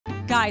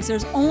Guys,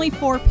 there's only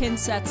 4 pin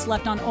sets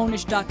left on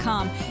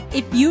Onish.com.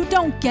 If you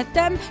don't get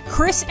them,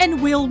 Chris and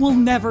Will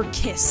never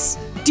kiss.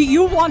 Do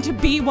you want to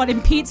be what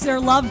impedes their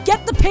love?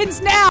 Get the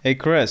pins now! Hey,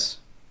 Chris.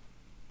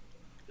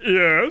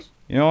 Yes?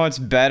 You know what's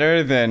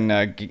better than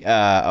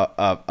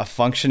a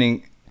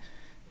functioning...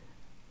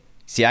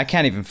 See, I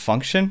can't even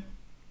function.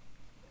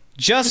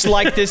 Just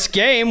like this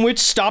game, which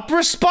stopped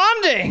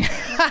responding!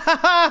 Oh,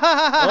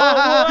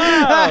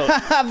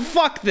 wow.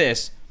 Fuck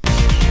this.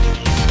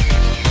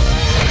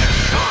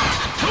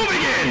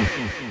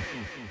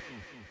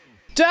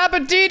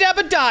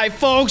 Dabba-dee-dabba-die,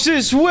 folks.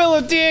 It's Will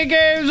of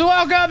DAGames.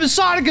 Welcome to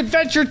Sonic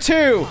Adventure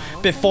 2.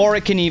 Before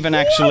it can even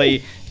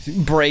actually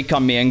break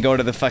on me and go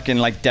to the fucking,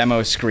 like,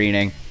 demo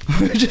screening.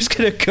 We're just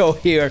gonna go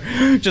here.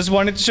 Just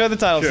wanted to show the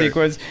title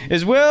sequence.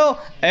 Is Will,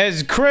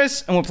 as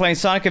Chris, and we're playing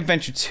Sonic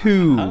Adventure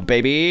 2,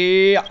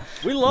 baby.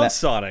 We love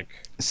Sonic.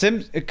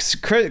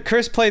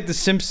 Chris played The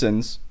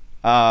Simpsons.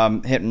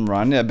 Hit and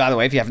run. By the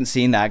way, if you haven't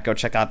seen that, go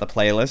check out the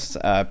playlist.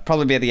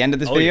 Probably be at the end of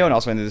this video and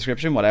also in the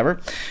description,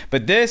 whatever.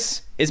 But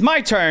this is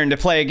my turn to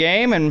play a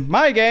game, and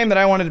my game that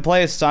I wanted to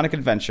play is Sonic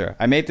Adventure.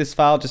 I made this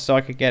file just so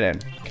I could get in.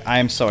 I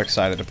am so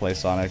excited to play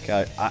Sonic.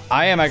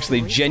 I am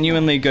actually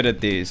genuinely good at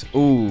these.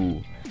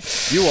 Ooh.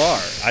 You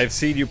are. I've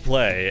seen you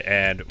play,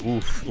 and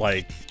oof,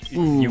 like,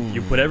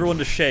 you put everyone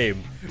to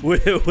shame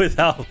with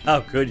how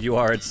good you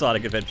are at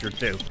Sonic Adventure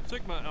 2.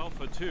 Sigma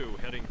Alpha 2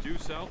 heading due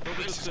south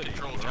over the city.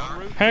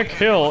 Hank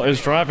Hill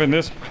is driving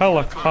this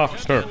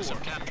helicopter.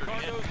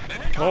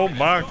 Oh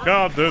my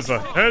god, there's a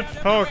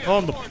hedgehog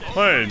on the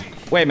plane.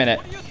 Wait a minute.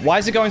 Why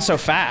is it going so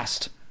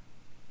fast?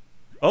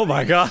 Oh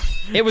my god.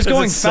 It was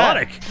going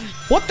Sonic.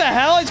 What the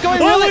hell? It's going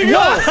really my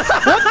god.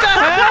 What the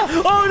hell?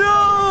 Oh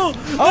no!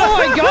 Oh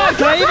my god,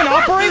 can I even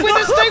operate with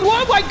this thing?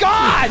 Oh my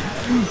god!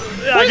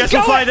 I guess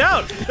we'll find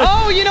out.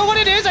 Oh, you know what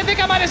it is? I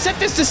think I might have set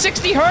this to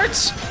 60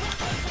 hertz.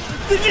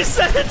 Did you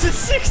set it to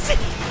 60?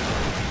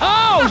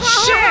 Oh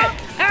shit!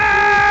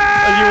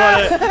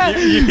 Ah!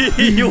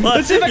 You want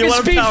Let's see if I can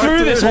speed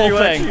through this whole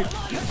thing.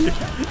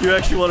 You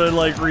actually want to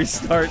like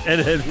restart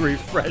and then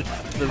refresh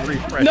the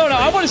refresh. No,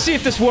 I want to see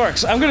if this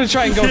works. I'm gonna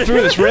try and go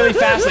through this really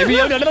fast. I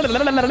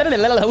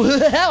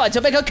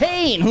took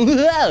cocaine.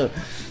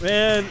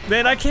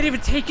 Man, I can't even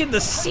take in the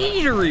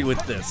scenery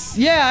with this.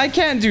 Yeah, I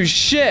can't do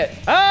shit.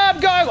 I'm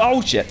going.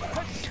 Oh shit!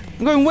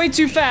 I'm going way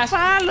too fast.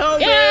 Follow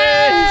me,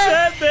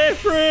 set me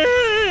free.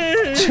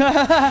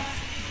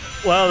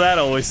 Well, that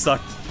always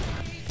sucked.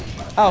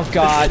 Oh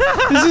god,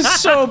 this is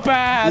so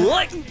bad.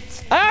 What?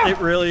 Ah! It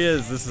really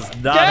is. This is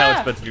not how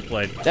it's meant to be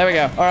played. There we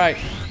go. All right.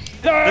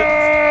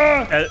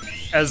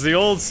 As the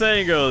old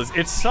saying goes,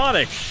 it's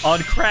Sonic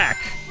on crack.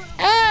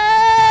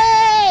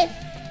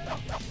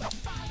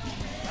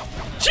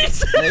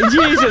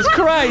 Jesus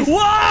Christ!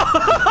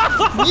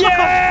 Whoa!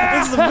 Yeah!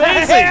 This is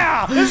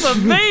amazing! This is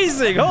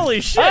amazing! Holy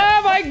shit!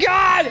 Oh my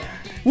god!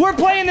 We're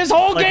playing this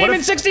whole game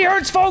in 60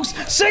 hertz, folks!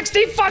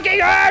 60 fucking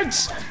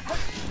hertz!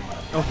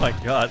 Oh my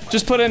god!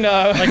 Just put in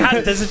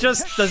like, does it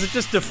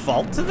just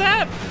default to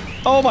that?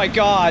 Oh my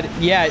god!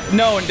 Yeah,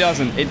 no, it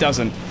doesn't. It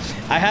doesn't.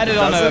 I had it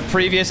on a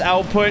previous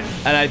output,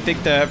 and I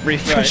think the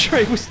refresh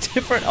rate was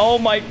different. Oh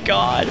my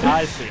god!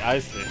 I see.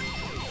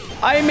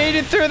 I made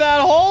it through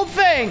that whole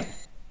thing.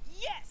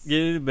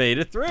 You made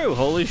it through.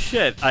 Holy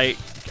shit. My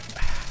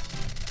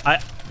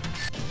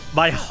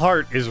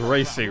heart is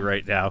racing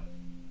right now.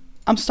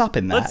 I'm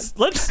stopping that.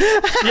 Let's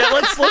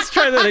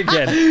try that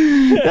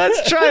again.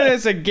 Let's try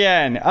this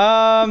again.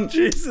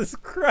 Jesus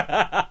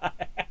Christ.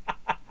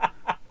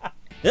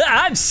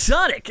 I'm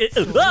Sonic.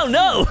 Oh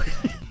no.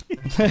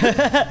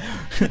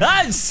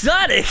 I'm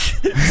Sonic.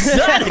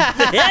 Sonic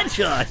the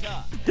Hedgehog.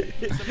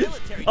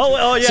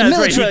 Oh yeah, some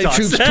military right,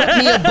 troops put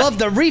me above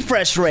the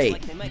refresh rate.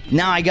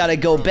 Now I gotta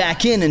go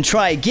back in and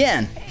try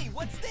again.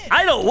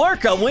 I don't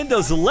work on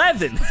Windows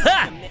 11.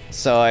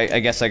 So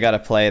I guess I gotta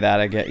play that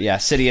again. Yeah,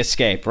 City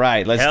Escape.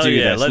 Right, let's do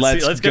this.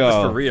 Let's go. get this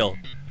for real.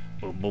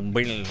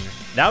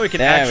 Now we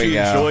can actually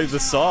enjoy the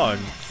song.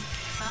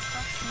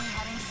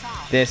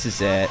 This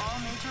is it.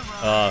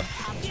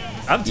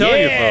 I'm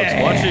telling you,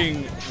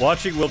 folks,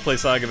 watching Will play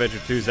Sonic Adventure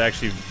 2 is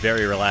actually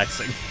very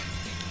relaxing.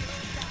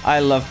 I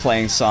love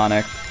playing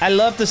Sonic. I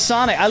love the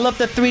Sonic. I love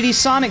the 3D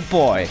Sonic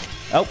boy.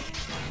 Oh,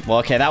 well,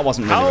 okay, that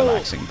wasn't really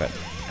relaxing, but.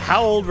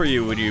 How old were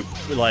you when you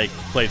like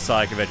played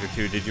Sonic Adventure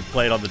 2? Did you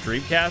play it on the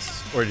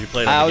Dreamcast, or did you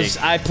play it on the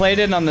GameCube? I played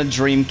it on the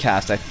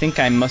Dreamcast. I think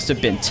I must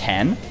have been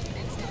 10.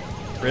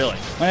 Really?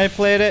 When I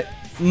played it,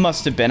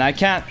 must have been. I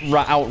can't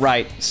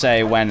outright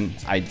say when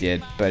I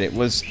did, but it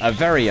was a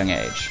very young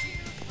age.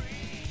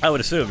 I would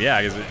assume,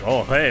 yeah.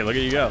 Oh, hey, look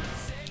at you go.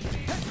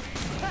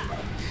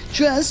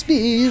 Trust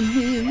me,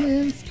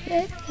 we will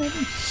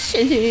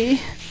city.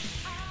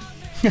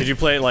 Did you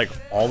play it like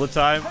all the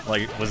time?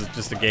 Like, was it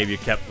just a game you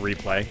kept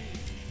replaying?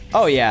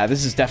 Oh yeah,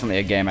 this is definitely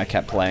a game I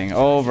kept playing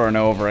over and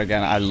over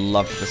again. I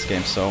loved this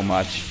game so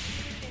much.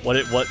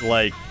 What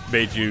like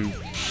made you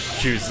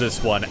choose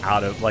this one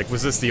out of, like,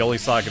 was this the only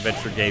Sonic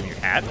Adventure game you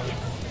had?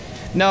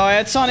 No, I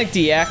had Sonic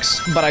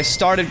DX, but I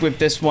started with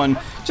this one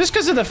just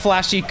because of the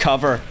flashy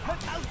cover.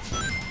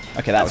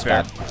 Okay, that was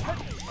bad.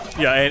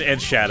 Yeah,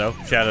 and Shadow.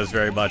 Shadow's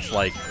very much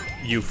like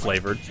you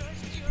flavored.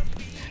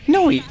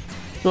 No,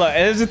 look,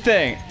 here's the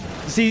thing.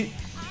 See,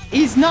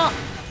 he's not.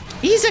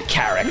 He's a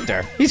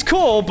character. He's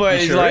cool, but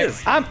he's sure like,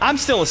 is. I'm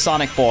still a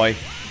Sonic boy,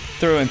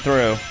 through and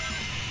through.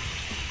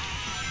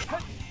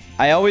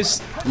 I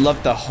always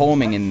loved the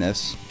homing in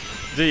this.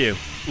 Do you?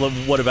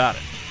 What about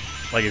it?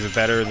 Like, is it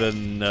better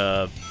than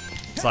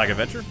Sonic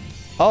Adventure?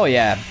 Oh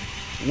yeah,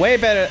 way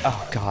better.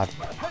 Oh god,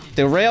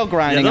 the rail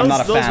grinding. Yeah, I'm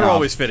not a fan those were of.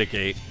 always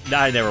finicky.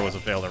 I never was a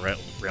fan of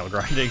rail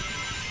grinding.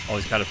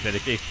 Always kind of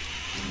finicky.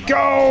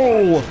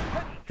 Go.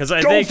 Because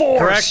I think,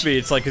 correct me,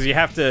 it's like because you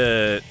have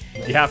to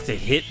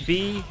hit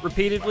B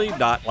repeatedly,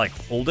 not like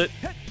hold it.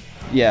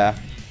 Yeah.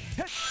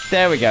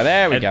 There we go.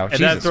 There we go.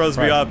 And that throws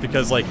me off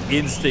because like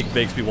instinct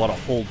makes me want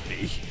to hold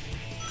B.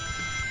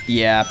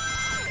 Yeah.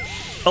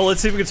 Oh,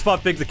 let's see if we can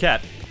spot Big the cat.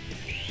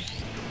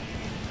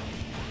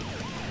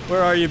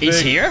 Where are you, Big? He's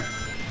here.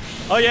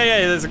 Oh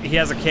yeah, he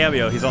has a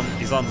cameo. He's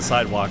on the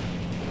sidewalk,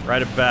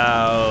 right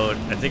about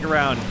I think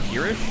around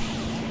here-ish.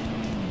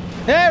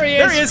 There he is.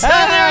 There he is!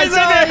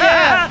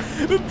 Ah,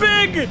 There he is!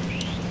 Big!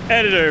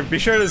 Editor, be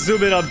sure to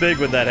zoom in on Big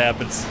when that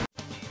happens.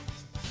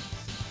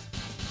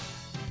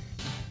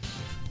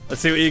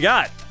 Let's see what you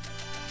got.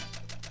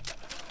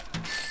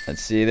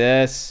 Let's see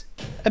this.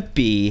 A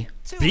B.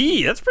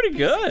 B, that's pretty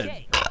good.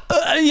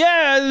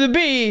 Yeah, the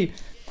B.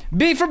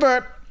 B for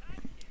burp.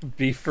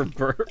 B for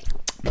burp.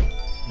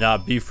 Nah,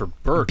 B for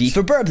burp. B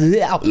for burp.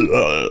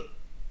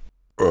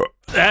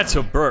 That's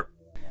a burp.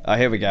 Oh,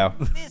 here we go.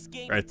 This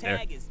game Right there.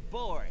 tag is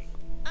boring.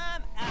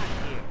 I'm out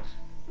here.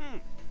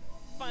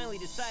 Finally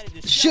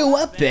decided to Show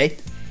up, eh?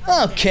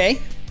 Okay,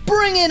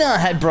 bring it on.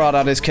 I brought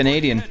out his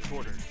Canadian.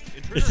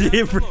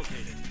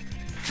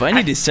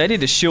 Finally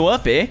decided to show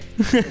up, eh?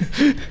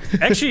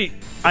 Actually,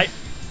 I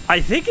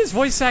think his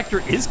voice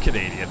actor is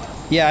Canadian.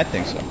 Yeah, I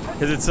think so.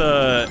 Because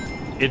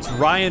it's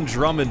Ryan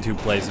Drummond who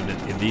plays him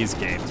in these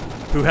games,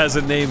 who has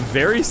a name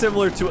very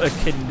similar to a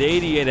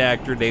Canadian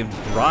actor named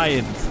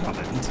Brian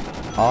Drummond.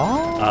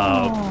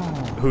 Oh.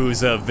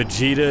 Who's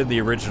Vegeta in the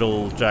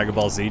original Dragon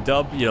Ball Z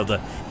dub. You know, the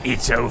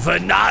 "It's over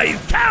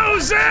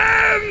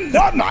 9,000!"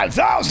 Not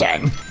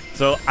 9,000.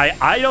 So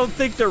I don't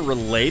think they're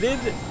related.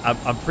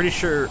 I'm pretty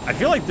sure. I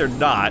feel like they're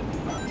not,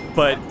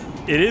 but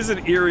it is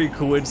an eerie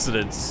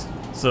coincidence.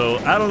 So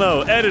I don't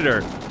know.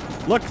 Editor,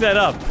 look that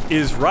up.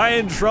 Is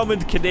Ryan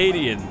Drummond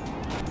Canadian?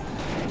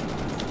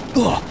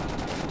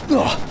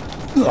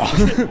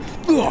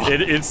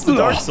 It's the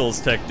Dark Souls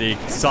technique.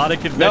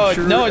 Sonic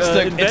Adventure. No, it's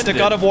the invented.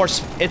 God of War.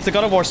 It's the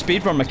God of War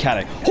speedrun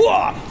mechanic.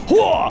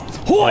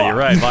 Oh, you're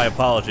right. My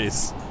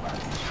apologies.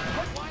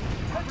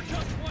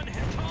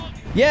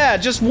 Yeah,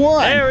 just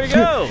one. There we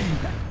go.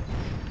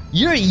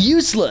 You're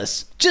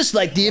useless, just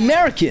like the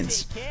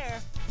Americans.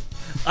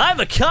 I'm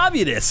a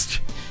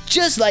communist.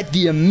 Just like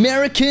the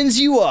Americans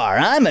you are.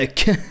 I'm a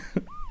cunt,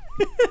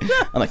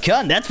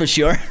 that's for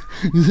sure.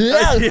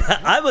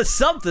 I'm a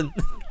something.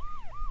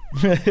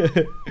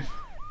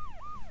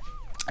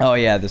 Oh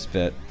yeah, this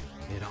bit.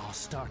 It all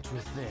starts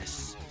with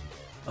this.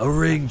 A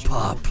ring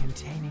pop.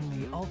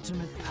 Containing the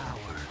ultimate power.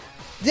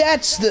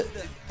 That's the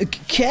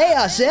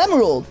Chaos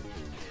Emerald.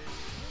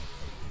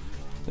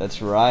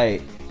 That's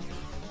right.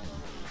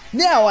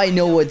 Now I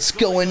know what's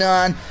going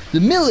on. The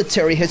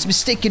military has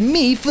mistaken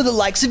me for the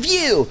likes of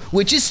you,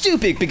 which is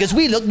stupid because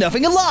we look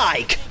nothing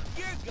alike.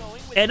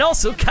 And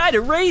also kind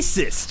of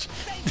racist.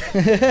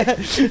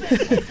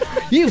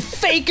 You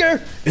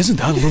faker! Isn't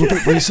that a little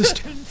bit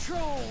racist?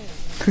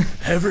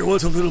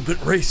 Everyone's a little bit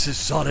racist,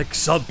 Sonic,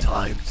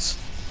 sometimes.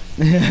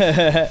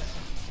 If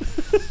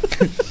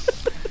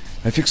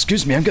you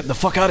excuse me, I'm getting the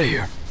fuck out of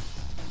here.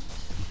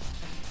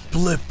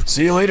 Blip.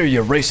 See you later,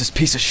 you racist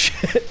piece of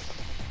shit.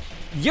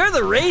 You're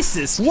the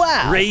racist.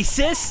 Wow.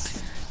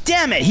 Racist?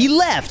 Damn it, he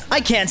left.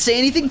 I can't say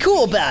anything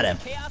cool about him.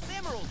 Chaos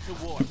Emerald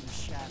Award.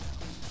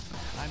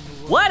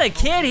 What? I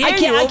can't hear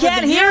you. I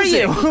can't hear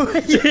you.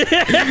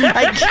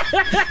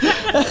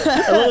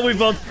 Well, we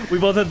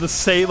both had the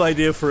same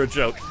idea for a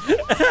joke.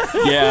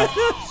 Yeah.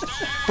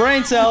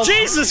 Brain cells.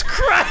 Jesus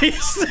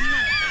Christ!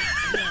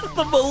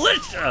 The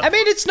militia. I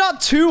mean, it's not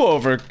too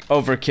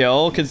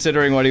overkill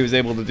considering what he was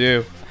able to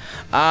do.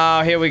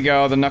 Here we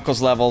go. The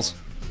Knuckles levels.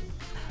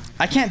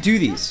 I can't do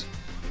these.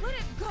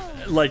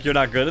 Like you're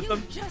not good at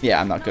them?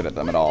 Yeah, I'm not good at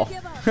them at all.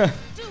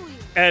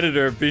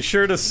 Editor, be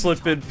sure to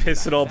slip in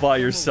Piss It All By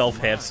Yourself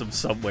Handsome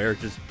somewhere.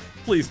 Just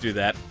please do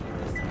that.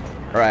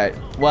 Right.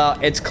 Well,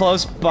 it's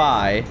close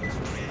by.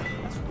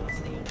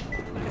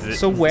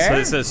 So where? So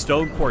it says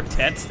Stone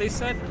Quartets, they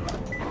said?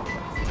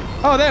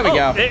 Oh, there we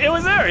go. It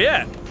was there,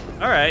 yeah.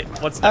 Alright,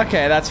 what's that?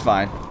 Okay, that's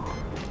fine.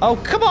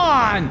 Oh, come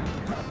on!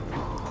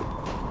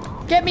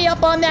 Get me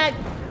up on that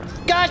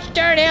gosh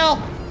darn hill!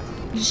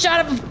 You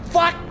son of a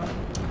fuck!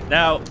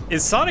 Now,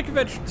 is Sonic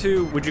Adventure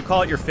 2, would you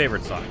call it your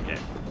favorite Sonic game?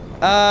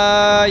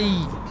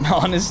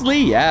 Honestly,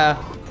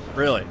 yeah.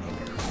 Really?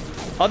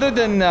 Other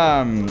than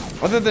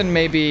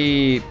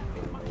maybe...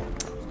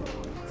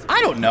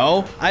 I don't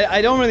know.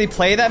 I don't really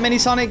play that many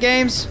Sonic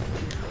games.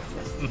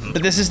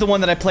 But this is the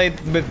one that I played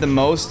with the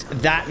most.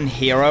 That and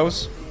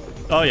Heroes.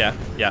 Oh, yeah,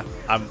 yeah.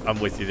 I'm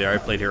with you there. I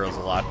played Heroes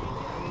a lot.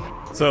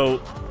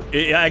 So,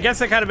 I guess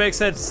that kind of makes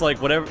sense. It's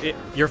like, whatever,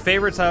 your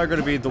favorites are going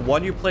to be the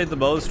one you played the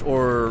most,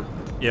 or,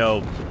 you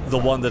know, the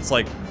one that's,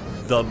 like,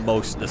 the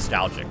most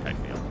nostalgic, I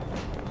feel.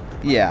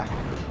 Yeah.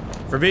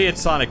 For me,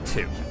 it's Sonic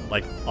 2,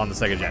 like, on the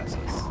Sega Genesis.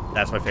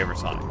 That's my favorite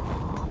Sonic.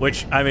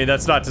 Which, I mean,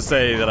 that's not to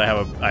say that I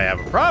have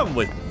a problem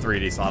with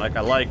 3D Sonic.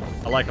 I like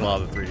a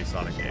lot of the 3D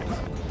Sonic games.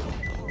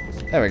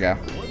 There we go.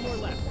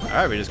 All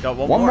right, we just got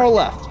one more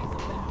left.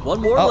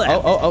 One more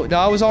left. Oh, no,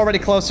 I was already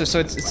closer, so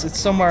it's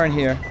somewhere in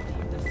here.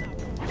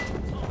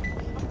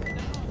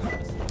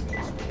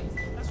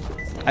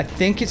 I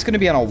think it's gonna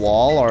be on a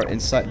wall or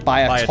inside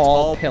by a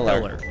tall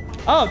pillar.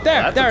 Oh,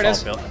 there it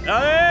is. Oh,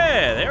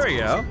 yeah, there we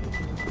go.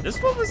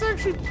 This one was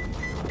actually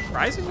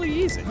surprisingly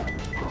easy.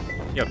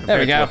 You know,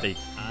 compared to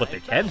what they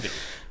can do.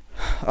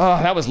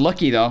 Oh, that was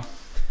lucky though.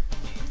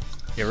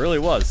 It really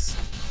was.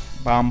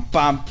 Bum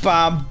bum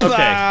bum bum.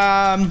 Okay.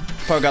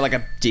 Probably got like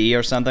a D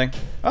or something.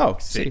 Oh,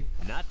 C.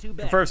 Not too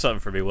bad. Confirm something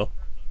for me, Will.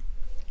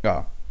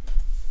 Oh.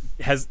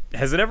 Has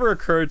it ever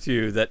occurred to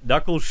you that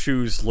Knuckles'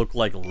 shoes look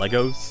like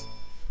Legos?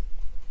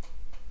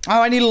 Oh,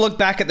 I need to look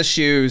back at the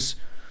shoes.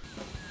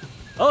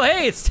 Oh,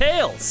 hey, it's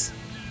Tails.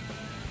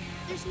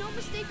 There's no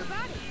mistake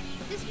about it.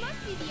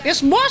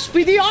 This must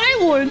be the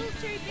island.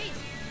 Military base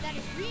that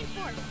is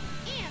reinforced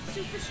and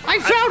super strong. I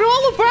found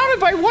all about it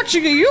by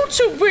watching a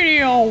YouTube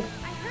video.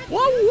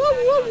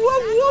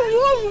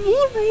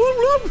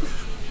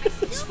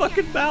 This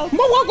fucking mouth.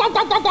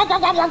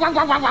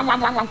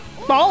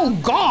 Oh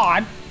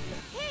God.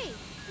 Hey,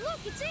 look,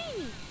 it's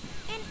Amy.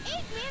 And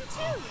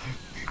Eggman too.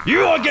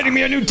 You are getting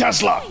me a new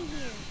Tesla.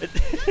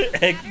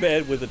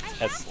 Eggman with a I have to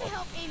Tesla.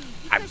 help Amy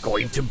because I'm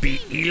going to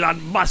beat Elon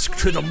Musk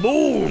to the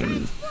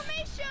moon.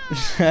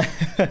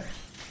 transformation.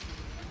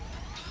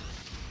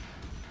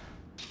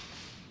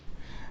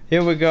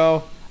 Here we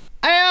go.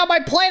 My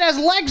plane has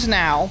legs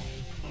now.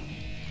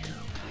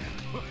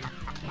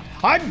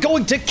 I'm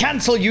going to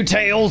cancel you,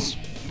 Tails.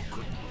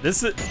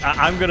 This is.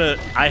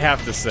 I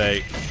have to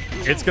say,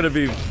 it's gonna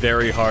be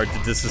very hard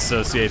to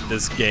disassociate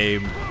this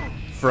game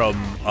from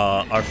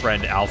our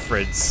friend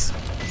Alfred's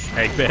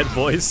Eggman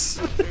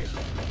voice.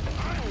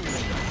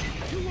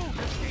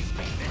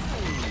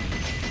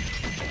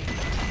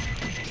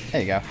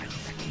 There you go.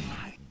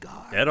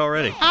 Dead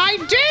already. I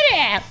did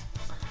it.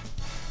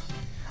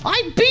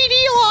 I beat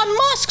Elon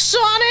Musk,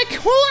 Sonic.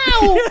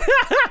 Wow.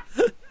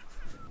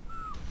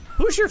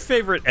 Who's your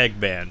favorite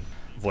Eggman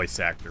voice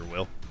actor,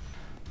 Will?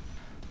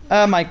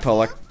 Mike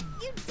Pollock.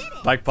 You did it.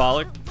 Mike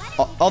Pollock?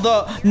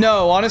 Although,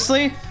 no,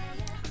 honestly,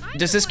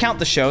 does this count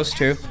the shows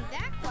too?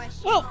 That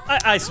question. Well,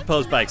 I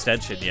suppose by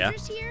extension, yeah.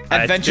 Here.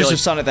 Adventures feel of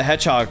Sonic the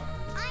Hedgehog.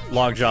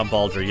 Long John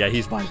Baldry, yeah,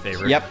 he's my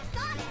favorite. Yep.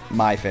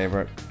 My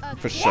favorite.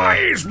 For Why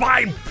sure. is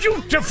my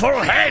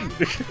beautiful head? No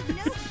good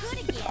again.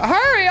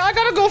 Hurry, I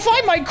gotta go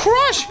find my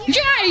crush.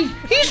 Yay,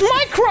 he's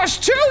my crush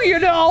too, you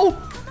know.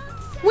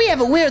 We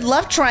have a weird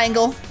love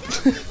triangle.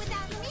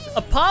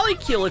 A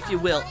polycule, if you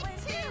will.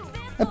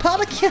 A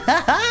polycule.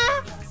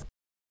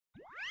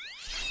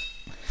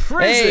 Hey,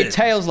 Prison.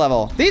 Tails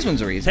level. These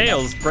ones are easy.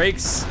 Tails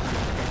breaks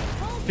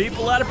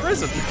people out of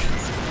prison.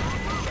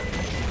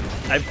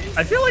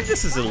 I feel like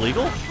this is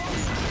illegal.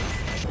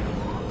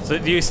 So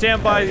do you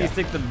stand by, do you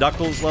think the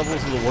Knuckles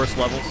levels are the worst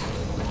levels?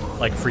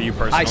 Like, for you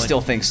personally? I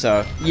still think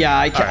so. Yeah,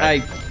 I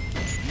Alright.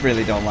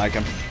 really don't like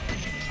them.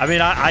 I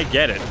mean, I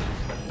get it.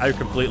 I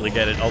completely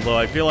get it. Although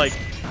I feel like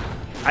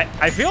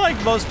I feel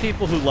like most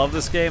people who love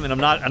this game, and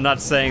I'm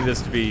not saying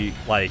this to be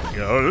like,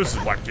 oh, this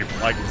is what people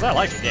like, because I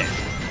like the game.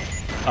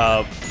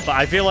 But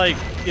I feel like,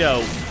 you know,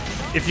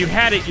 if you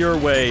had it your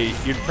way,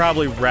 you'd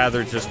probably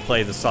rather just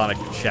play the Sonic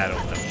and Shadow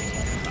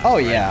levels. Oh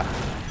yeah.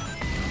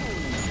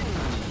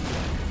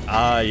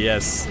 Ah,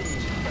 yes.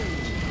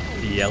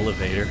 The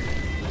elevator.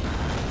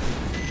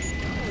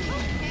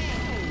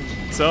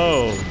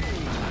 So,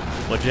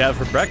 what'd you have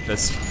for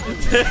breakfast?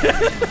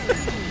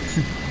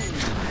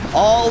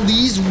 All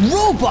these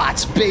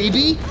robots,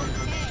 baby.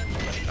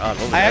 God, what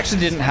was I that? actually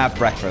didn't have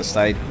breakfast.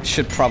 I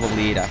should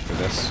probably eat after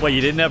this. Wait,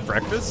 you didn't have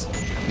breakfast?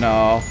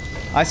 No.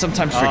 I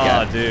sometimes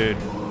forget. Oh, dude.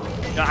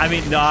 No, I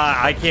mean, no,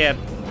 I can't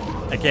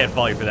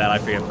fault you for that. I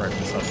forget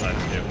breakfast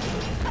sometimes, too.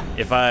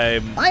 If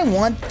I'm... I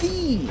want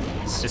these.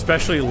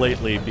 Especially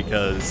lately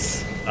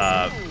because,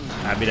 I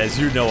mean, as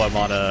you know, I'm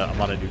on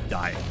a new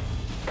diet.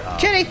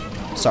 Kitty!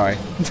 Sorry.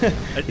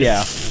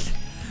 Yeah.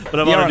 But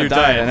I'm You're on a new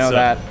diet. I know so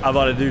that. I'm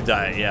on a new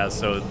diet, yeah,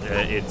 so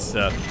it's,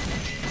 when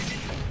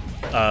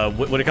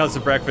it comes to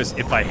breakfast,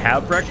 if I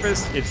have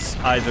breakfast, it's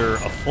either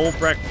a full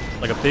like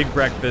a big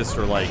breakfast,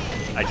 or like,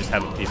 I just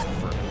have a piece of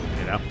fruit,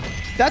 you know?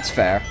 That's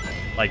fair.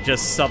 Like,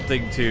 just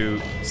something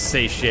to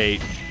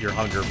satiate your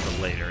hunger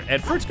for later.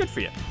 And fruit's good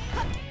for you.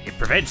 It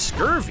prevents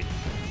scurvy.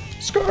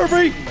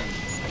 Scurvy!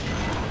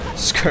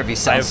 Scurvy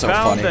sounds so I've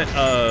found funny.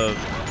 that,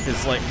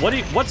 it's like,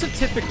 what's a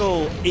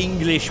typical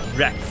English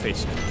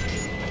breakfast?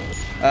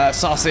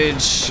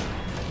 Sausage.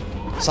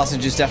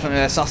 Sausage is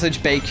definitely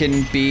sausage,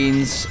 bacon,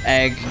 beans,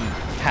 egg,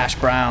 hash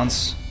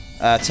browns,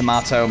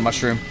 tomato,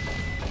 mushroom,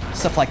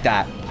 stuff like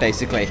that.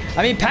 basically.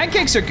 I mean,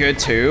 pancakes are good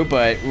too,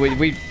 but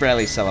we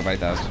rarely celebrate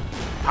those.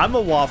 I'm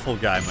a waffle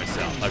guy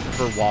myself. I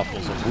prefer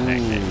waffles over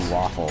pancakes. Ooh,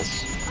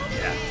 waffles.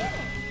 Yeah.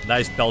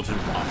 Nice Belgian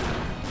waffle.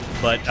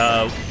 But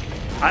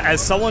as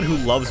someone who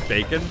loves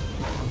bacon,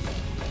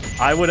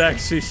 I would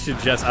actually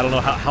suggest, I don't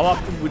know, how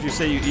often would you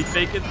say you eat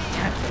bacon?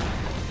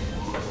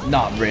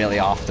 Not really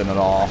often at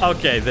all.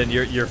 Okay, then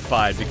you're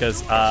fine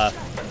because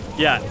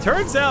yeah,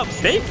 turns out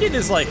bacon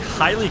is like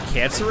highly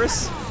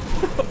cancerous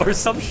or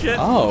some shit.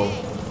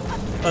 Oh.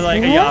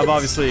 Like, what? yeah, I'm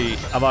obviously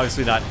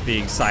not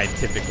being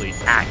scientifically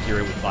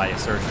accurate with my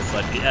assertions,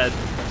 but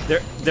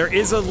there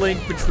is a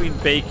link between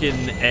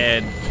bacon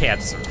and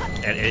cancer,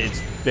 and it's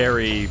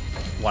very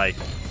like,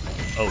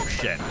 oh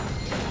shit.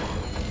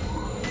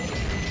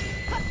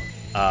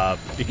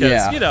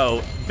 Because you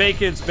know,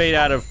 bacon's made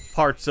out of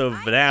parts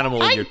of an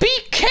animal. I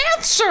beat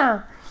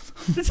cancer.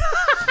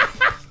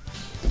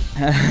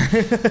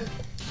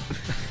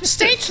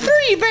 Stage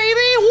 3,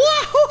 baby!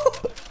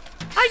 Whoa!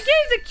 I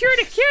gave the cure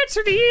to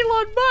cancer to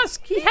Elon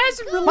Musk. He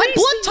hasn't released My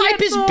blood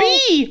type is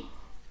B.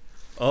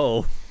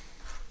 Oh,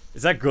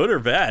 is that good or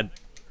bad?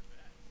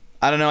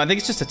 I don't know. I think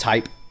it's just a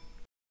type.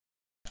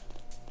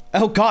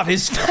 Oh God,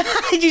 his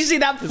did you see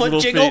that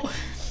foot jiggle?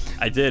 Feet.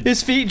 I did.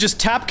 His feet just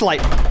tapped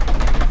like.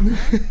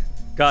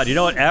 God, you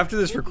know what? After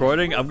this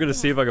recording, I'm gonna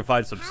see if I can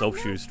find some soap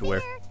shoes to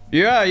wear.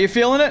 Yeah, you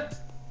feeling it?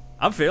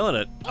 I'm feeling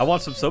it. I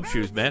want some soap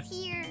shoes, man.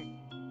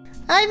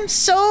 I'm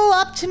so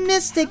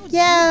optimistic,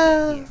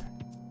 yeah.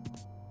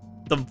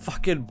 The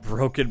fucking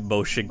broken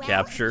motion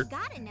capture.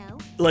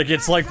 Like,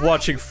 it's like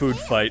watching food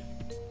fight.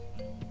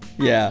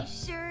 Yeah.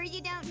 Sure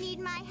you don't need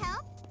my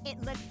help?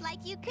 It looks like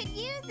you could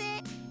use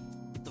it.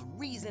 The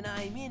reason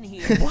I'm in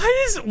here.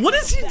 What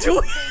is he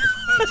doing?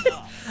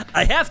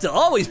 I have to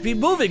always be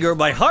moving or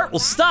my heart will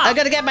stop. I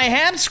gotta get my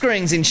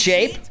hamstrings in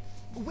shape.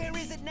 Where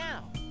is it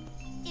now?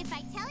 If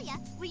I tell ya,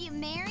 will you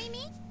marry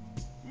me?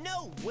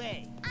 No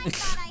way. I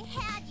thought I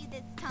had you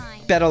this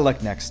time. Better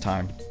luck next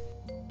time.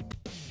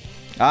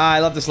 Ah, I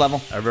love this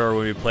level. I remember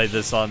when we played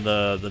this on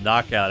the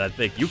knockout, I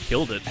think you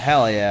killed it.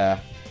 Hell yeah.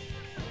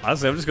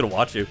 Honestly, I'm just gonna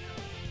watch you.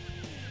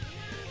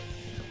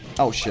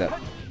 Oh shit.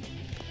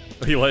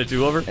 You want a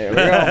do-over? There we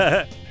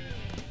go.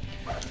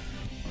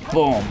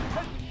 Boom.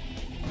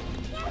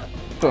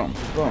 Boom,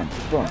 boom,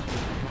 boom.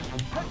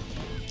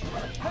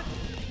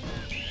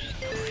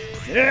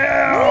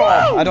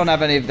 Yeah! I don't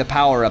have any of the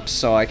power-ups,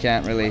 so I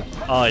can't really...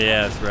 Oh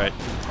yeah, that's right.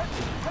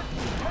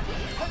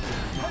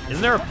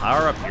 Isn't there a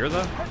power-up here,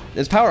 though?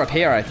 There's power-up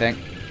here, I think.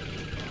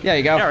 Yeah,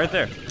 you go. Yeah, right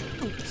there.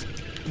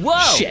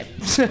 Whoa! Shit.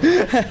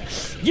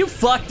 You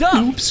fucked up!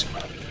 Oops.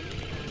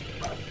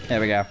 There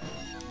we go.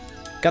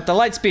 Got the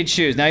light speed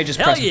shoes. Now you just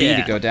press B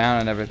to go down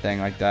and everything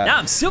like that. Now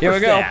I'm super Here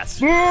we fast.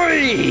 Go.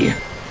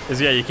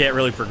 Because, yeah, you can't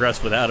really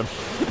progress without him.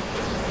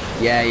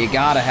 Yeah, you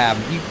gotta have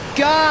them. You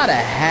gotta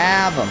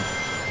have them.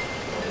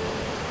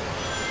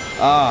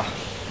 Ah,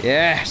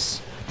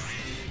 yes.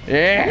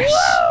 Yes.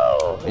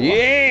 Whoa!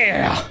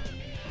 Yeah.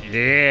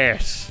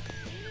 Yes.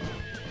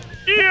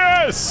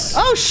 Yes!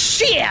 Oh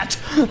shit!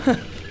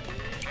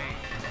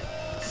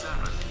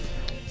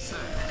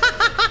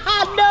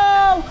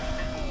 No!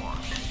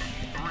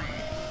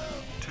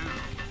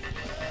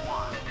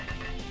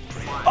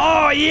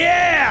 Oh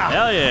yeah!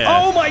 Hell yeah!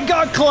 Oh my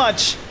God,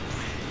 clutch!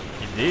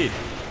 Indeed.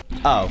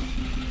 Oh.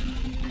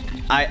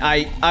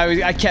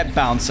 I kept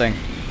bouncing.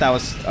 That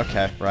was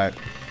okay, right?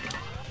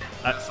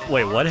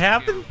 Wait, what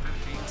happened?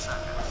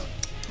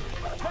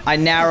 I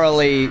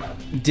narrowly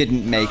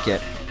didn't make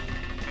it.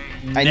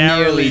 I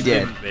nearly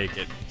did. Didn't make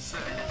it.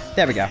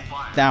 There we go.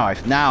 Now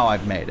I've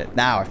made it.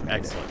 Now I've made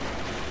Excellent. it.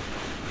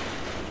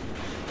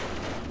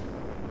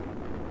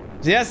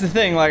 See, that's the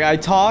thing. Like, I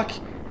talk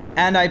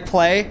and I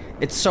play.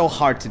 It's so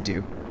hard to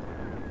do.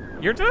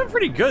 You're doing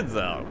pretty good,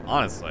 though,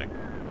 honestly.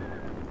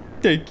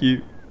 Thank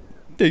you.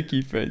 Thank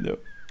you, friendo.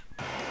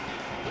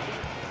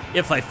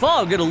 If I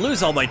fall, I'm gonna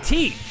lose all my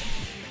teeth.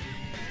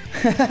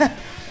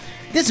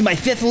 This is my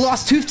 5th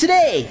lost tooth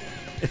today.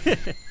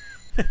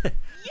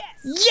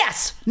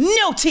 Yes!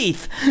 No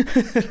teeth!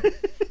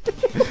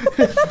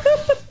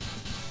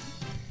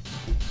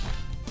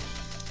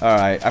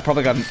 Alright, I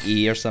probably got an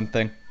E or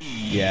something.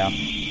 Yeah.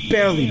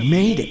 Barely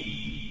made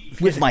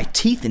it. With my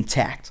teeth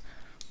intact.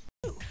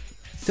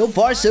 So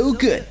far, so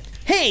good.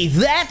 Hey,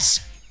 that's...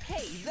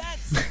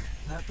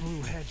 That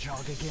blue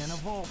hedgehog again,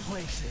 of all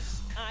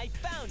places. I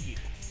found you.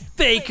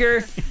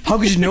 Faker. How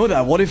could you know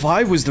that? What if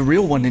I was the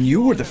real one and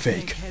you were the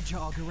fake?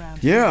 Hedgehog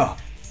around Yeah.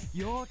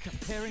 You're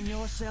comparing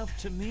yourself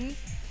to me?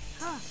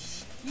 Huh.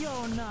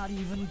 You're not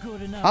even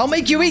good enough. I'll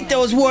make you eat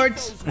those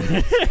words.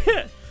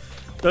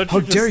 Don't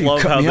How just dare you love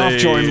cut how me off they-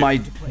 during my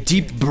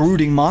deep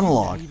brooding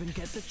monologue?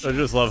 I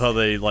just love how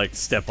they, like,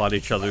 step on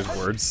each other's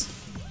words.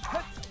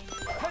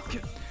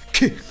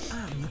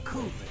 I'm the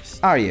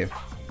coolest. Are you?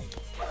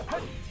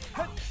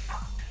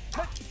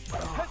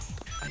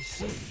 I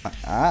see.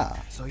 Ah.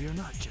 So you're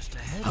not just a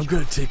hedgehog. I'm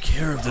gonna take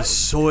care of this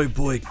soy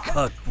boy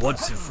cuck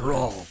once and for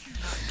all.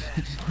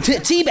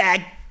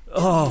 Teabag.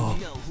 Oh.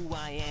 You know who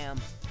I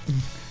am.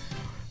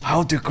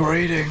 How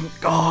degrading.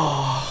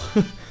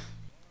 Oh.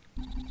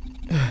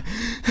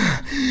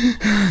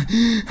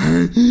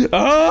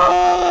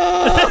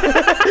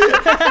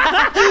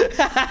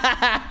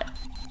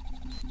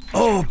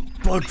 Oh,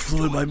 bug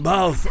flew in my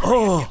mouth.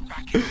 Oh.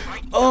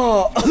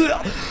 Oh.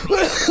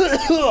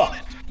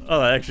 Oh,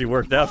 that actually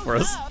worked out for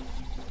us.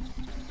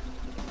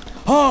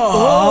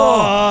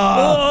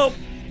 Oh.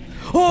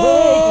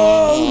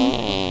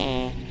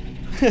 Oh.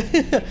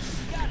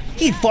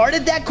 He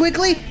farted that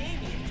quickly?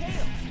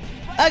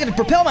 I gotta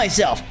propel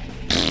myself.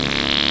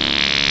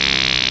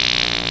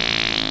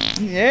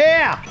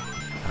 Yeah.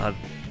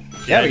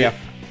 There we go.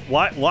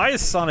 Why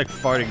is Sonic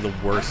farting the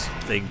worst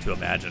thing to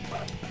imagine?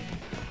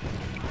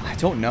 I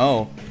don't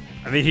know.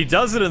 I mean, he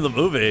does it in the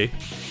movie.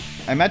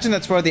 I imagine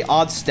that's where the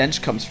odd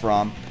stench comes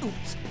from.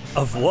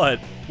 Of what?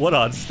 What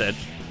odd stench?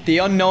 The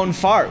unknown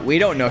fart. We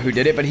don't know who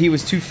did it, but he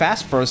was too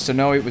fast for us to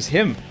know it was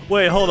him.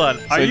 Wait, hold on.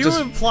 Are you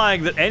just-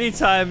 implying that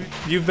anytime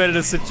you've been in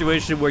a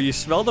situation where you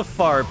smelled a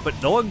fart, but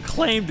no one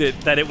claimed it,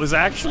 that it was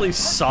actually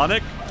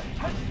Sonic?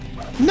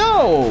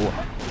 No!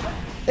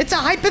 It's a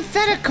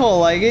hypothetical.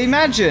 Like,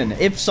 imagine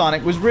if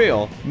Sonic was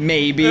real.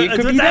 Maybe it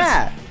could be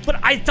that. But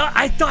I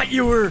thought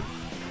you were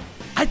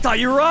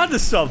onto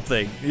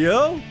something, you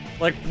know?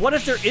 Like, what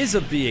if there is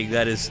a being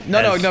that is...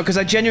 No, because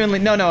I genuinely...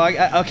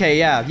 okay,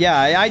 yeah,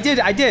 I did.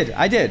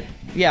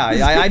 Yeah,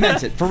 I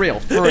meant it. For real.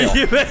 For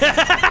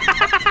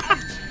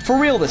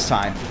real this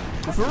time.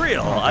 For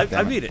real,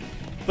 I mean it.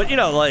 But, you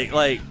know,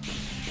 like...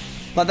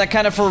 But that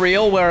kind of for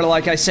real where,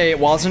 like, I say it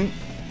wasn't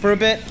for a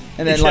bit,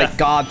 and then, like,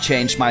 God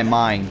changed my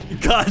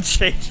mind. God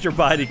changed your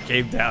mind and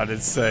came down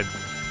and said,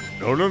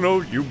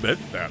 no, you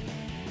meant that.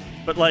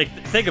 But, like,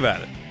 think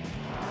about it.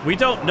 We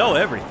don't know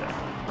everything,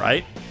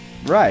 right?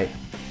 Right.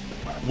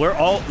 We're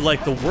all,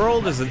 like, the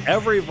world is an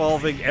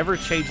ever-evolving,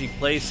 ever-changing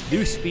place.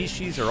 New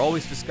species are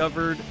always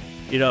discovered.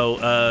 You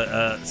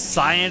know,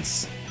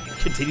 science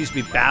continues to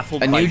be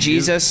baffled by new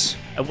Jesus.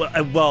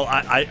 Well,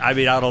 I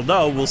mean, I don't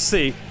know. We'll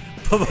see.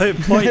 But my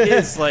point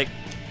is, like,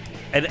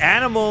 an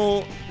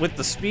animal with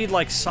the speed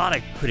like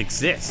Sonic could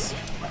exist.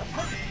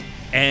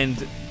 And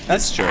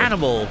this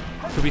animal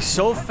could be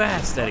so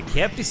fast that it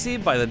can't be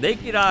seen by the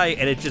naked eye,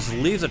 and it just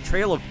leaves a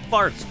trail of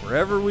farts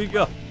wherever we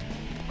go.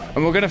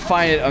 And we're gonna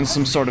find it on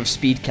some sort of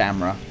speed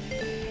camera.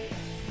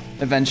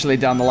 Eventually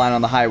down the line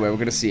on the highway, we're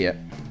gonna see it.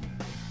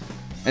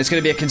 And it's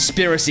gonna be a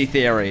conspiracy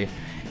theory.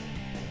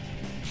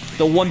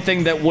 The one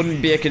thing that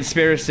wouldn't be a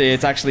conspiracy,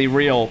 it's actually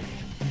real.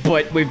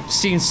 But we've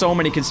seen so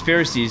many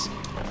conspiracies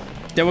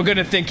that we're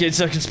gonna think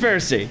it's a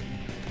conspiracy.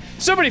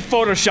 Somebody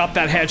Photoshop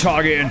that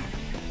hedgehog in.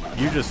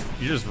 You just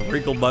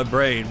wrinkled my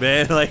brain,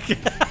 man. Like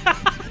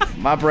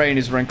my brain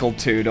is wrinkled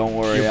too. Don't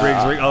worry. Your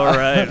brain's wrinkled. All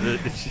right,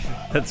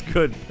 that's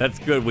good. That's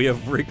good. We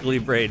have wrinkly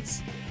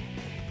brains.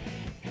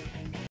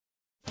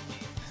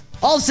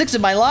 All 6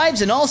 of my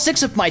lives and all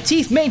 6 of my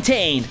teeth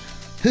maintained.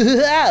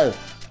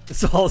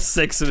 It's all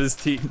 6 of his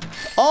teeth.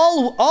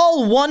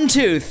 All one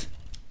tooth.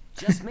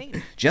 Just made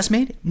it. Just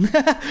made it.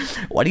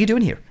 What are you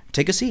doing here?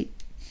 Take a seat.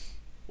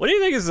 What do you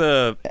think is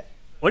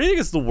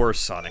the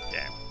worst Sonic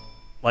game?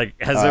 Like,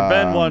 has there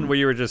been one where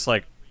you were just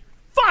like,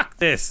 fuck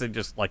this, and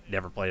just like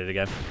never played it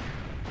again?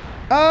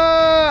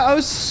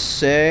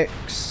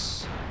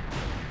 06.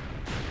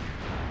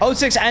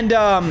 06 and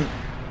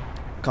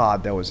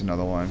God, there was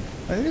another one.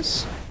 I think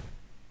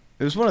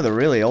it was one of the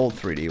really old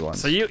 3D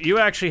ones. So you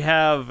actually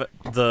have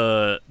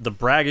the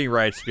bragging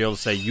rights to be able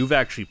to say you've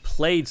actually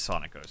played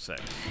Sonic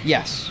 06.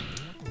 Yes.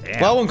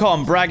 Damn. Well, I wouldn't call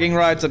them bragging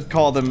rights. I'd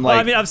call them like. Well,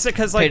 I mean, I'm sick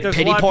because like there's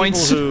a lot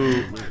points. of people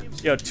who,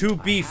 you know, to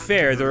be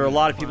fair, there are a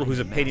lot of people whose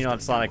opinion on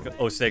Sonic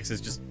 06 is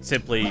just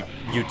simply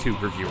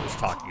YouTube reviewers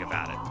talking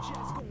about it.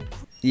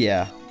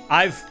 Yeah.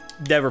 I've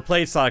never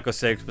played Sonic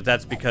 06, but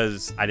that's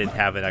because I didn't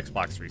have an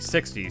Xbox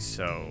 360,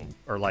 so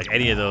or like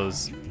any of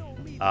those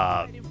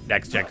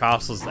next-gen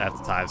consoles at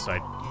the time. So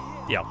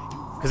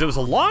because it was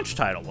a launch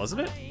title,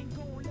 wasn't it?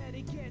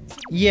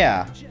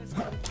 Yeah.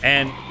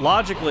 And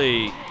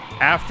logically,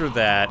 after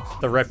that,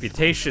 the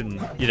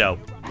reputation, you know,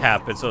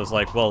 happened. So it's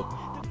like, well,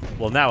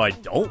 now I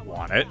don't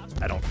want it.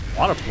 I don't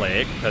want to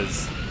play it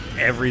because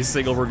every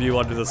single review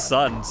under the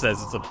sun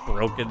says it's a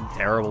broken,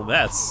 terrible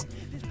mess.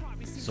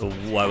 So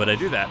why would I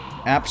do that?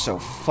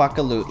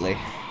 Abso-fuck-a-lutely.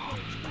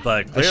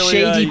 But a clearly,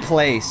 shady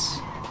place.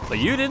 But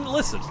you didn't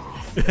listen.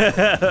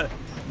 That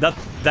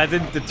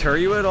didn't deter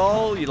you at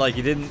all? You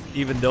didn't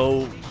even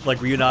know, like,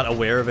 were you not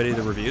aware of any of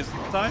the reviews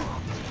at the time?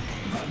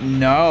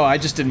 No, I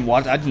just didn't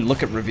watch. I didn't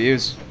look at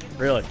reviews.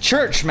 Really?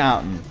 Church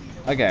Mountain.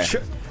 Okay.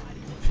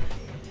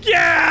 Get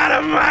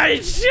out of my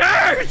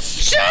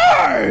church!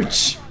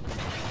 Church!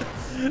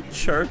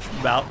 Church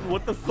Mountain?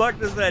 What the fuck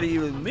does that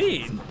even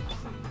mean?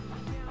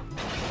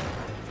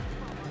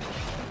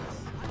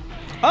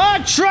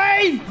 A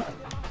train!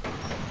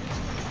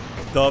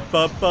 Da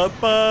ba ba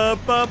ba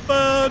ba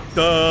ba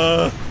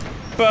da.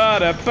 Ba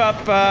da ba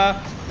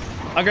ba.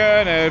 I'm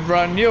gonna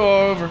run you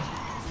over.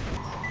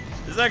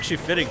 This is actually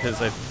fitting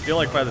because I feel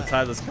like by the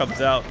time this comes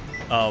out,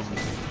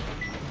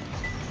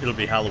 it'll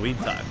be Halloween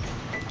time.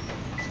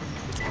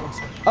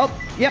 Oh,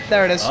 yep,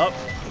 there it is. Oh.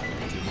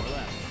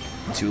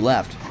 2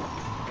 left.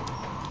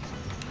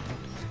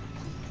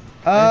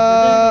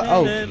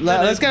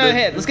 Let's get a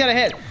hit. Let's get a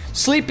hit.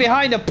 Sleep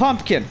behind a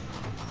pumpkin.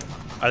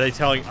 Are they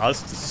telling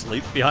us to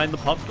sleep behind the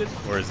pumpkin?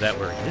 Or is that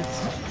where it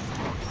is?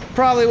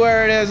 Probably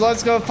where it is.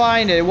 Let's go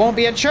find it. It won't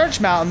be at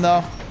Church Mountain,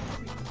 though.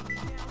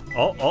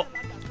 Oh.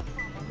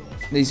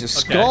 These are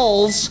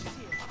skulls.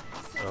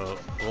 A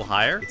little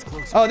higher.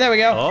 Oh, there we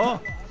go. Oh.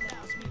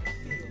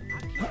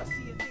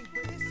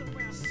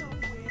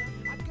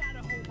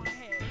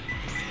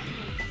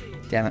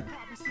 Damn it.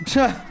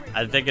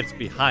 I think it's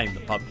behind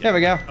the pumpkin. There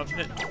we go.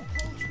 Okay.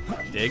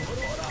 Dig.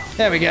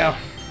 There we go.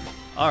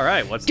 All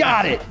right, what's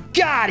Got next? it.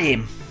 Got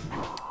him.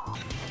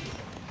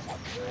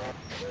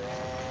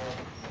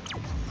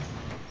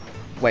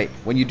 Wait,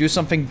 when you do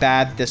something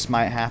bad, this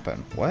might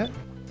happen. What?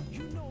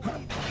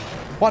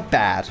 What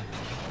bad?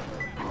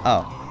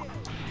 Oh.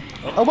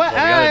 Oh, what?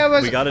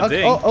 We got a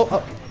ding.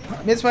 Oh.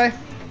 This way.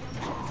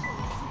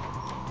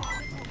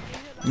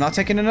 I'm not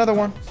taking another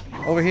one.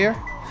 Over here.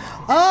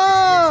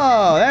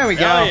 Oh, there we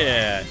go. Oh,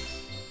 yeah.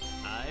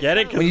 Get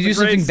it? When you do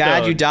something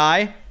bad, you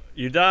die?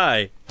 You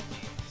die.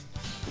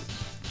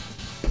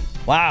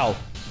 Wow.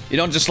 You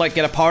don't just, like,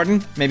 get a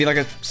pardon? Maybe, like,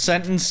 a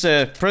sentence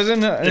to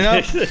prison? You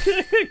know?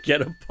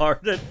 Get a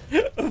pardon?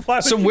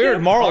 Some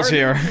weird morals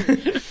here.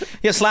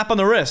 Yeah, slap on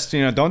the wrist.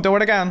 You know, don't do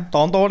it again.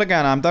 Don't do it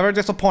again. I'm very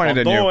disappointed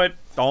in you.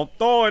 Don't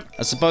do it.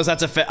 I suppose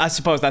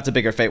that's a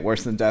bigger fate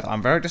worse than death.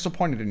 I'm very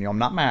disappointed in you. I'm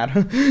not mad.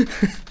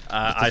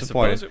 I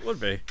suppose it would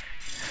be.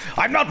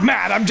 I'm not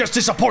mad. I'm just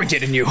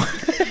disappointed in you.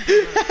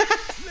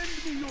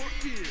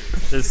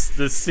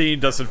 This scene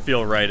doesn't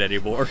feel right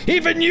anymore.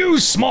 Even you,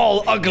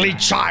 small ugly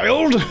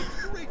child.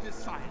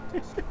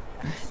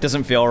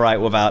 Doesn't feel right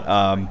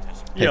without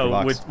you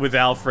know, with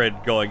Alfred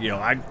going,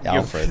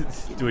 Alfred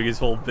doing his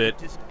whole bit.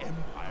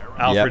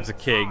 Alfred's a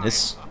king.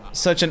 It's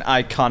such an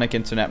iconic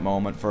internet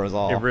moment for us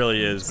all. It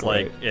really is.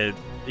 Like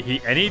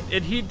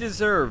he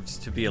deserves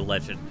to be a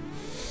legend.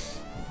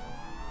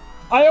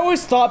 I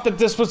always thought that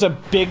this was a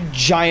big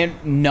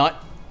giant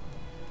nut.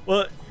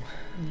 Well,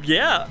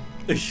 yeah.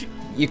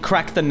 You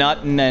crack the nut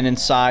and then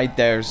inside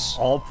there's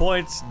all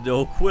points,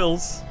 no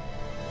quills.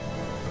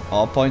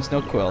 All points,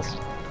 no quills.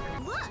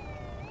 Look,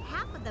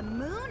 half of the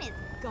moon is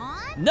gone.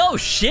 No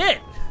shit.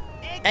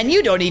 And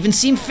you don't even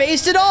seem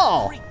phased at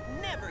all.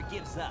 Never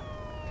gives up.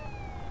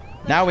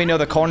 Now we know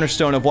the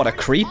cornerstone of what a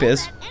creep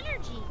is.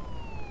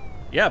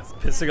 Yeah,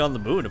 pissing on the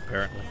moon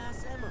apparently.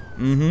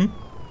 Mm-hmm.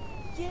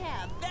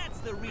 Yeah, that's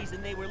the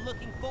reason they were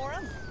looking for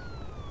him.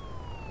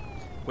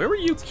 Where were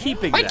you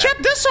keeping that? I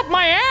kept this up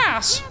my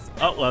ass.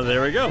 Oh, well,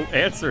 there we go.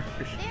 Answer.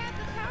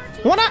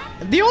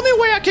 The only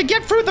way I could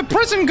get through the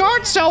prison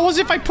guard cell was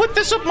if I put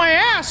this up my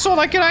ass so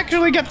I could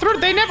actually get through.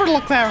 They never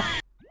look there.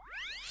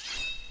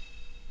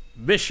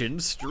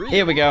 Mission stream.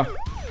 Here we go.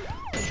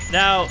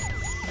 Now,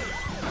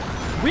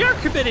 we are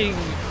committing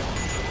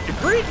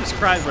egregious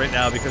crimes right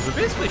now because we're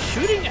basically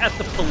shooting at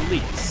the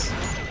police.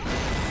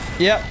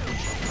 Yep.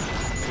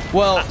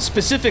 Well,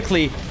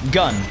 specifically,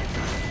 gun.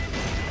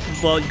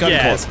 Well, Gun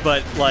yes, court.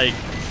 but like,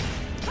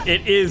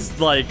 it is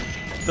like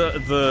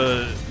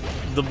the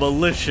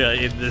militia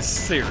in this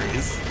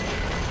series.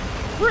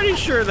 Pretty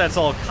sure that's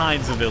all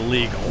kinds of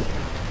illegal.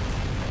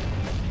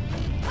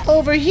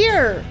 Over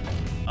here.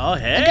 Oh,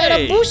 hey. I got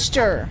a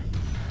booster.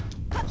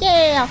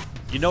 Yeah.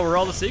 You know where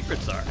all the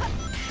secrets are.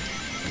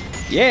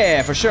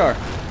 Yeah, for sure.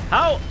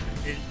 How,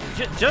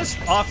 just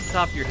off the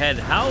top of your head,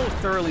 how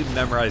thoroughly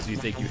memorized do you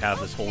think you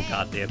have this whole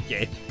goddamn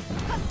game?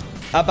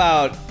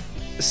 About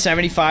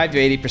 75 to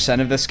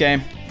 80% of this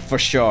game, for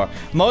sure.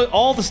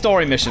 All the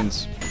story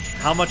missions.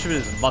 How much of it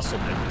is muscle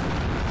memory?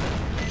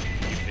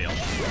 You feel?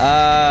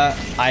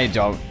 I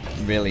don't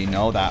really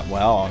know that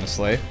well,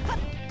 honestly.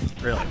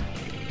 Really?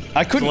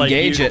 I couldn't So, like,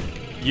 gauge it.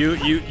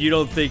 You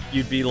don't think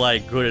you'd be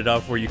like good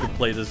enough where you could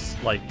play this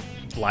like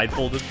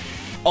blindfolded?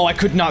 Oh, I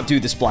could not do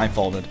this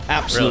blindfolded.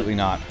 Absolutely Really?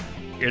 not.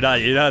 You're not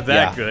that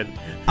Yeah. good.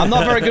 I'm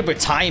not very good with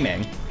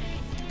timing.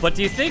 But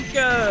do you think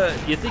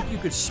you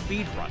could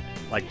speed run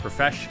it, like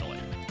professionally?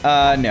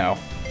 No.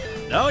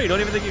 No, you don't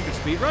even think you could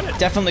speed run it?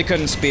 Definitely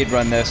couldn't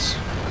speedrun this.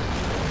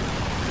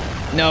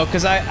 No,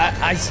 because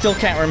I still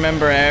can't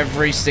remember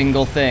every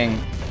single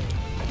thing.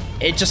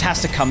 It just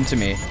has to come to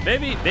me.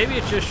 Maybe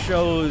it just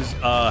shows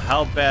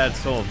how bad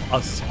some of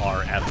us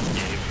are at the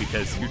game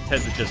because you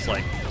tend to just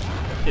like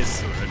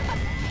piss through it.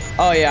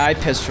 Oh yeah, I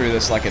pissed through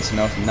this like it's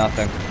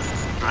nothing.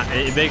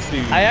 It makes me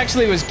I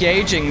actually was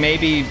gauging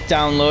maybe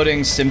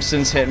downloading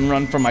Simpsons Hit and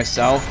Run for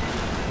myself.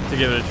 to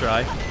give it a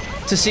try.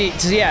 To see,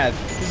 yeah.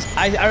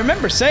 I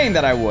remember saying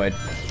that I would.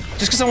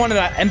 Just because I wanted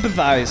to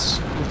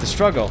empathize with the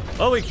struggle.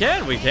 Oh, we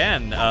can.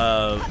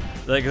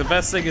 Like the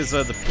best thing is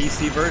the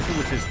PC version,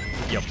 which is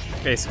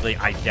basically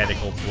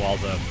identical to all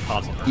the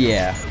console versions.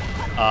 Yeah.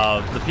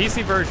 The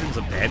PC version's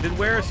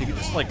abandonware, so you can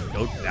just like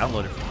go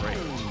download it for free.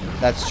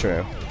 That's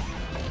true.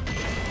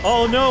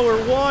 Oh no,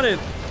 we're wanted.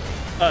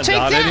 Take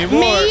not that,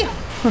 anymore. me!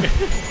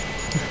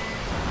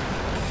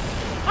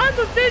 I'm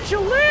a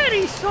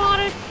vigilante,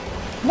 Sonic.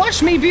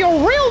 Watch me be a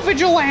real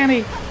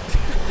vigilante.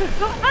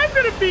 I'm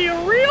gonna be a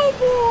real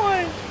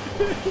boy.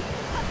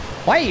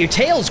 Why are your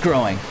tails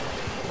growing?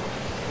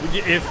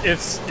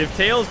 If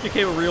Tails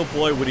became a real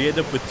boy, would he end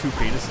up with 2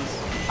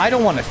 penises? I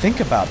don't want to think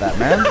about that,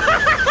 man.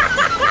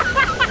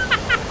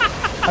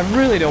 I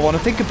really don't want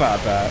to think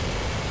about that.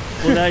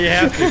 Well, now you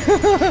have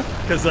to,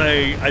 because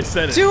I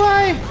said it. Do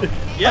I?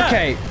 Yeah.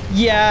 Okay.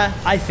 Yeah,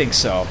 I think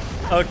so.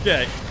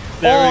 Okay.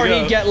 Or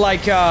he'd get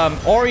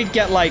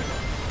like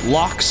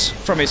locks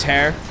from his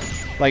hair.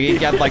 Like he'd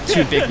get like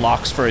 2 big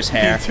locks for his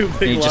hair. Two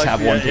big and he'd just locks,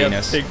 have one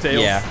penis.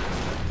 pigtails. Yeah.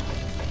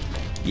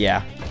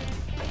 Yeah.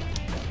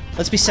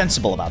 Let's be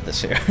sensible about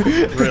this here.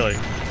 Really?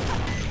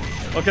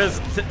 Because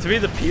to me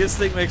the penis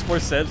thing makes more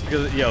sense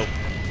because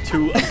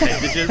 2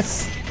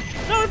 appendages.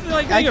 No,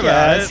 like think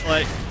about it.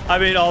 Like, I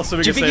mean, also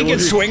we do you think he can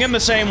swing him the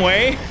same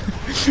way?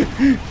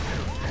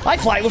 I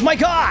fight with my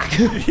cock.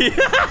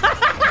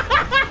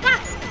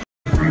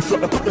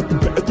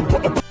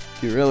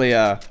 You really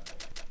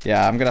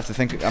yeah, I'm gonna have to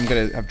think. I'm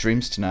gonna have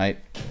dreams tonight.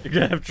 You're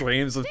gonna have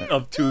dreams of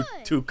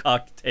two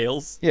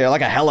cocktails. Yeah, like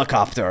a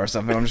helicopter or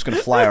something. I'm just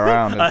gonna fly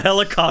around. A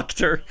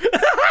helicopter.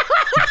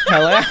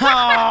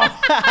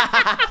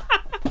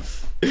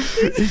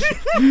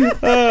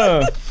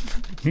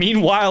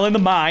 Meanwhile, in the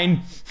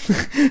mine.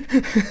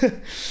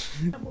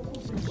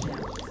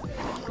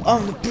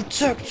 I'm the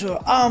protector.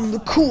 I'm the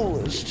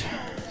coolest.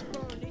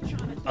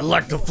 I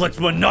like to flex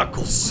my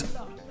knuckles.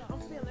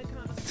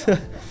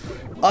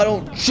 I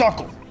don't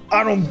chuckle.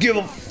 I don't give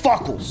a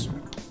fuckles.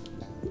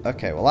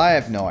 Okay, well, I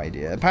have no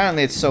idea.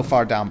 Apparently, it's so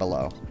far down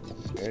below.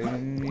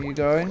 You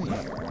go in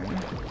here.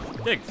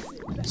 Dick.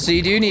 So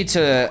you do need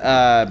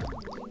to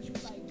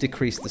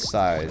decrease the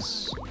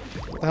size.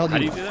 What the hell How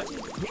do you do that?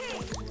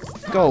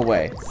 Go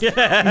away.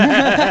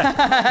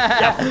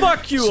 Yeah,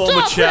 fuck you,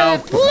 Omachow. Stop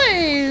it,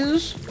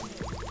 please.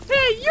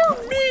 Hey, you're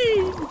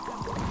mean.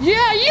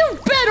 Yeah, you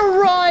better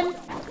run.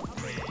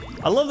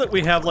 I love that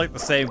we have like the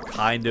same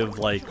kind of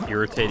like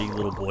irritating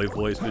little boy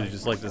voice, but it's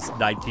just like this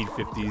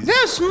 1950s.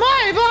 That's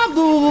my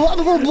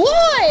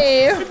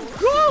boy.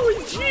 Golly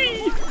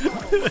gee.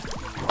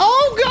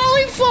 Oh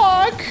golly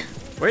fuck.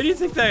 Where do you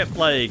think that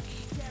like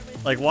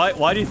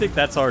why do you think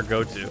that's our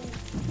go-to?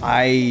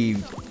 I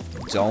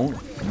don't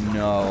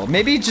know.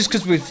 Maybe just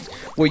because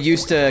we're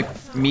used to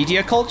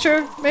media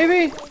culture.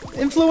 Maybe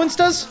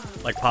influenced us.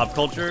 Like pop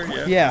culture,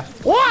 yeah. Yeah.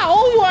 Wow!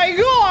 Oh my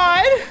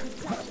god.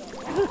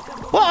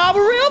 I'm a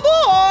real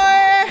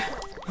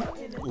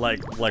boy.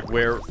 Like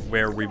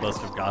where we must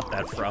have got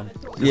that from.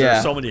 'Cause Yeah.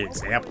 There's so many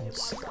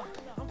examples.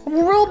 I'm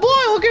a real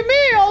boy. Look at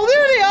me. Oh,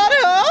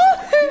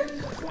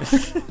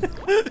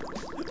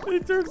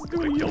 It turns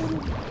into a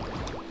yodel.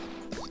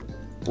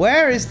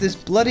 Where is this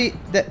bloody...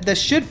 There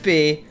should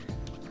be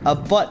a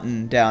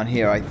button down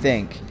here, I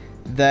think,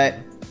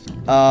 that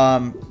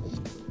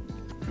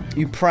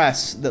you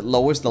press that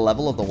lowers the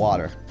level of the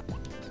water.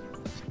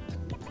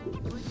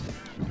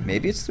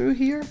 Maybe it's through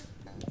here?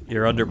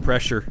 You're under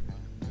pressure.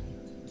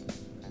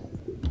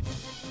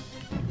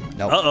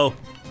 Nope. Uh-oh.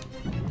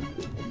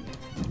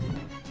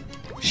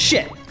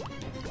 Shit!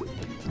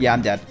 Yeah,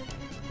 I'm dead.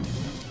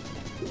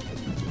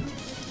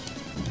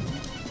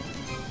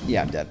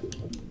 Yeah, I'm dead.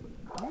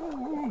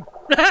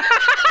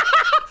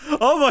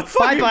 Oh my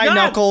fucking Bye-bye, god!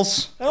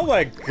 Knuckles! Oh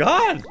my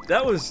god!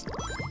 That was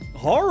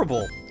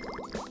horrible.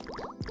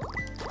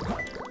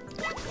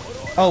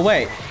 Oh,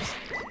 wait.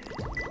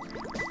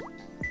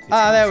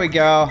 Ah, there we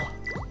go.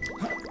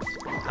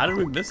 How did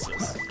we miss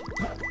this?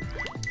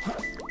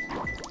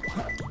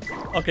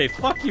 Okay,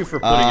 fuck you for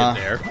putting it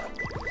there.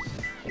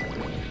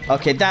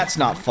 Okay, that's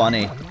not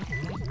funny.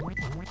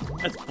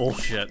 That's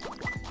bullshit.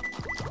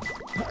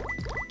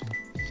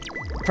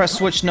 Press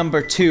switch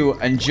number 2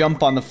 and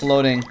jump on the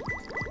floating...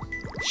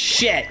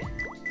 Shit!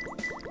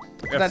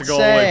 We have to go all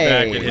the way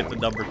back and hit the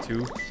number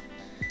 2.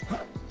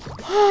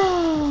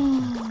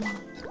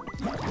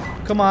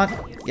 Come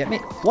on, get me.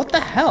 What the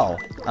hell?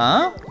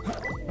 Huh?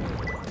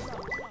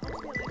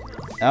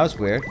 That was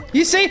weird.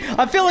 You see?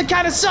 I'm feeling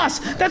kind of sus.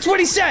 That's what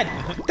he said.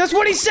 That's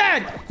what he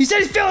said. He said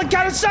he's feeling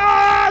kind of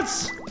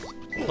sus.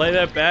 Play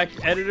that back,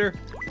 editor.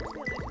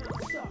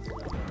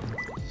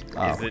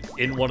 Oh. Is it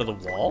in one of the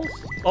walls?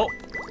 Oh,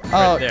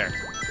 Oh. right there.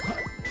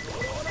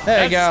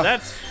 There you go.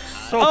 That's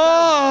so. Oh.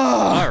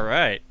 All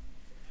right.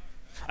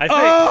 I think.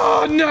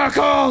 Oh,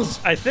 Knuckles!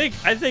 I think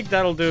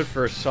that'll do it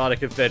for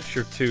Sonic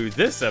Adventure 2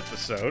 this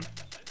episode.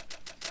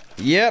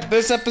 Yep,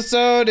 this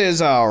episode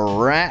is a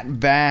rat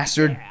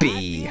bastard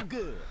B.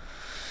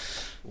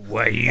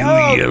 Why you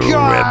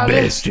rat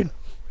bastard?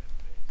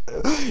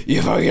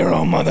 You fuck your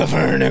own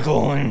motherfucker,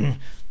 Nickel.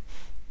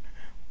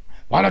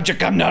 Why don't you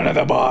come down to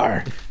the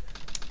bar?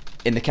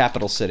 In the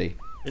capital city.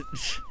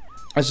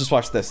 Let's just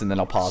watch this and then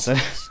I'll pause it.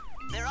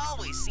 There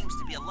always seems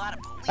to be a lot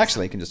of police.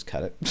 Actually, you can just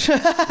cut it.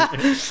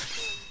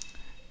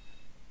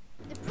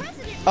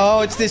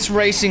 Oh, it's this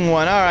racing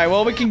one. Alright,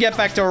 well, we can get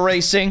back to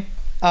racing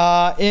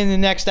in the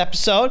next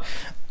episode.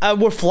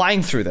 We're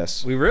flying through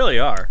this. We really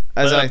are.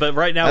 But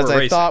right now we're racing.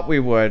 As I thought we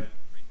would.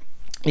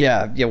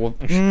 Yeah, well,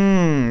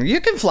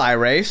 you can fly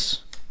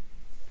race.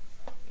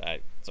 I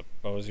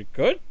suppose you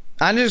could.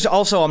 I'm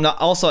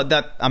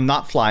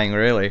not flying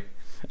really.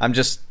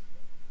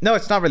 No,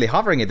 it's not really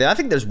hovering it there. I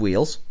think there's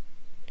wheels.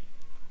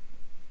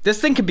 This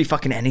thing could be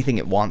fucking anything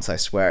it wants, I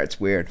swear. It's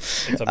weird.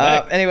 It's a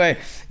mech. Anyway,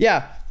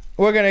 yeah.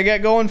 We're going to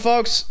get going,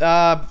 folks.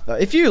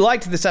 If you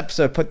liked this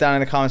episode, put down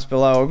in the comments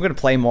below. We're going to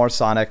play more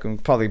Sonic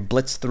and probably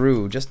blitz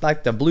through, just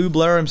like the Blue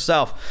Blur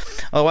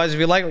himself. Otherwise, if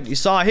you like what you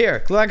saw here,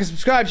 click like and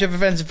subscribe to your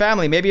friends and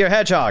family, maybe your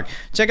hedgehog.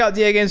 Check out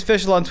DAGames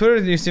Official on Twitter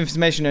to news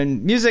information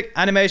on music,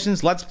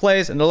 animations, let's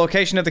plays, and the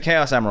location of the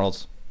Chaos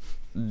Emeralds.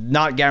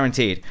 Not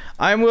guaranteed.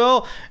 I'm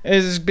Will.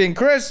 This has been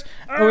Chris.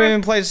 And we're going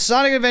to play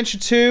Sonic Adventure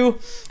 2,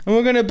 and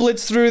we're going to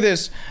blitz through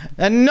this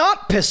and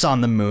not piss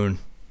on the moon.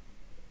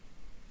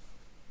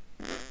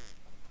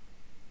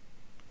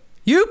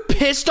 You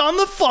pissed on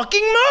the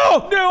fucking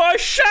moon! No, I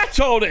shat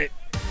on it!